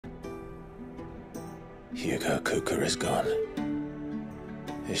Hugo Kuka is gone.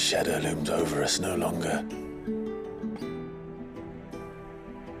 His shadow looms over us no longer.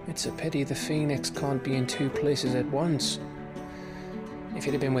 It's a pity the Phoenix can't be in two places at once. If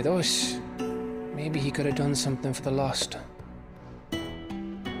he'd have been with us, maybe he could have done something for the lost.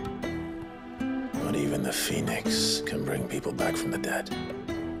 Not even the Phoenix can bring people back from the dead.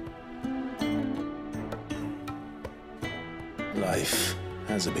 Life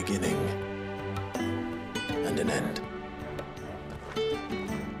has a beginning and an end.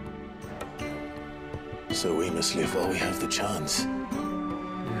 So we must live while we have the chance.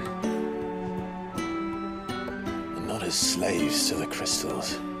 And not as slaves to the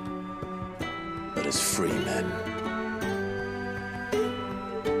crystals, but as free men.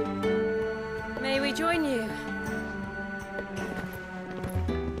 May we join you?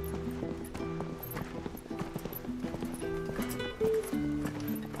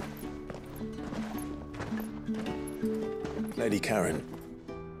 Lady Karen,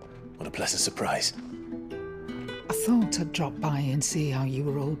 what a pleasant surprise. I thought I'd drop by and see how you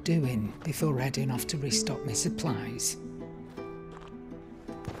were all doing before heading off to restock my supplies.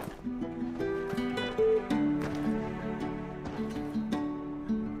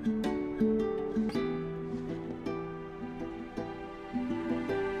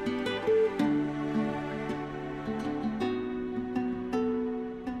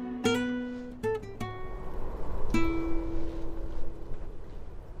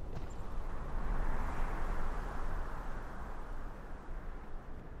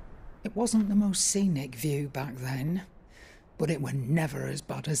 It wasn't the most scenic view back then, but it were never as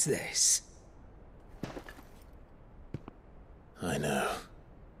bad as this. I know.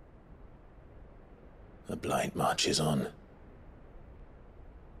 The blight marches on.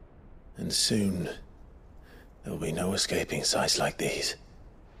 And soon, there'll be no escaping sights like these.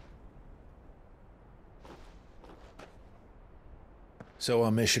 So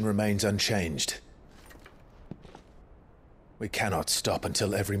our mission remains unchanged. We cannot stop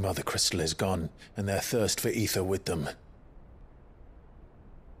until every Mother Crystal is gone, and their thirst for ether with them.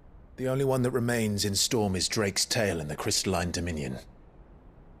 The only one that remains in Storm is Drake's Tail in the Crystalline Dominion.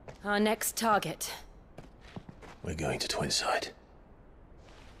 Our next target. We're going to Twinside.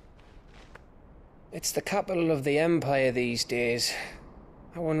 It's the capital of the Empire these days.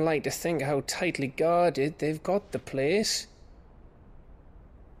 I wouldn't like to think how tightly guarded they've got the place.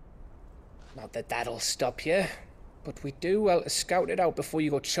 Not that that'll stop you, but we'd do well to scout it out before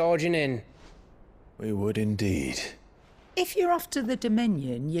you go charging in. We would indeed. If you're off to the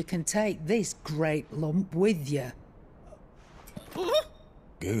Dominion, you can take this great lump with you.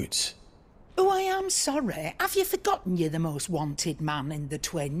 Goods. Oh, I am sorry. Have you forgotten you're the most wanted man in the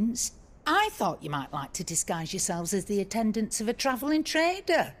Twins? I thought you might like to disguise yourselves as the attendants of a travelling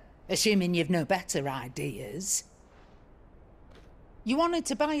trader, assuming you've no better ideas. You wanted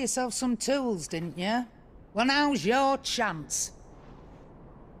to buy yourself some tools, didn't you? Well, now's your chance.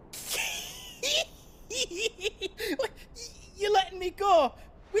 You're letting me go?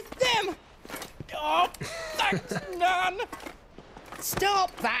 With them? Oh, thanks, Nan!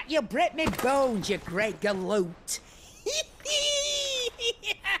 Stop that! You'll break me bones, you great galoot!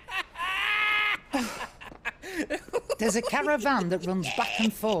 There's a caravan that runs back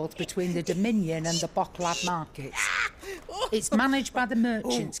and forth between the Dominion and the Bocklad markets. It's managed by the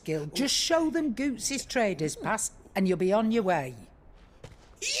Merchants Guild. Just show them Goots' traders pass and you'll be on your way.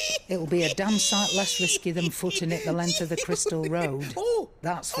 It'll be a damn sight less risky than footing it the length of the Crystal Road.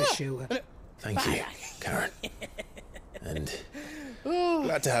 That's for sure. Thank you, Karen. And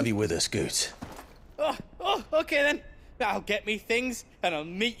glad to have you with us, Goots. Okay then. I'll get me things and I'll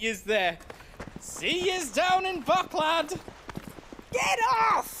meet yous there. See yous down in Bocklad. Get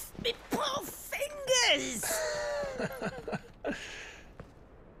off! Me poor fingers!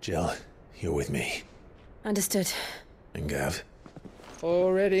 Jill, you're with me. Understood. And Gav,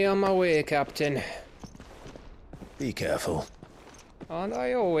 Already on my way, Captain. be careful. Aren't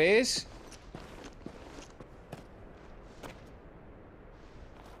I always?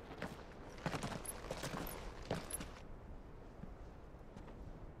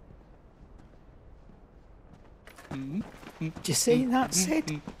 Do you see that,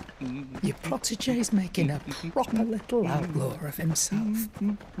 Sid? Your protege's making a proper little outlaw of himself.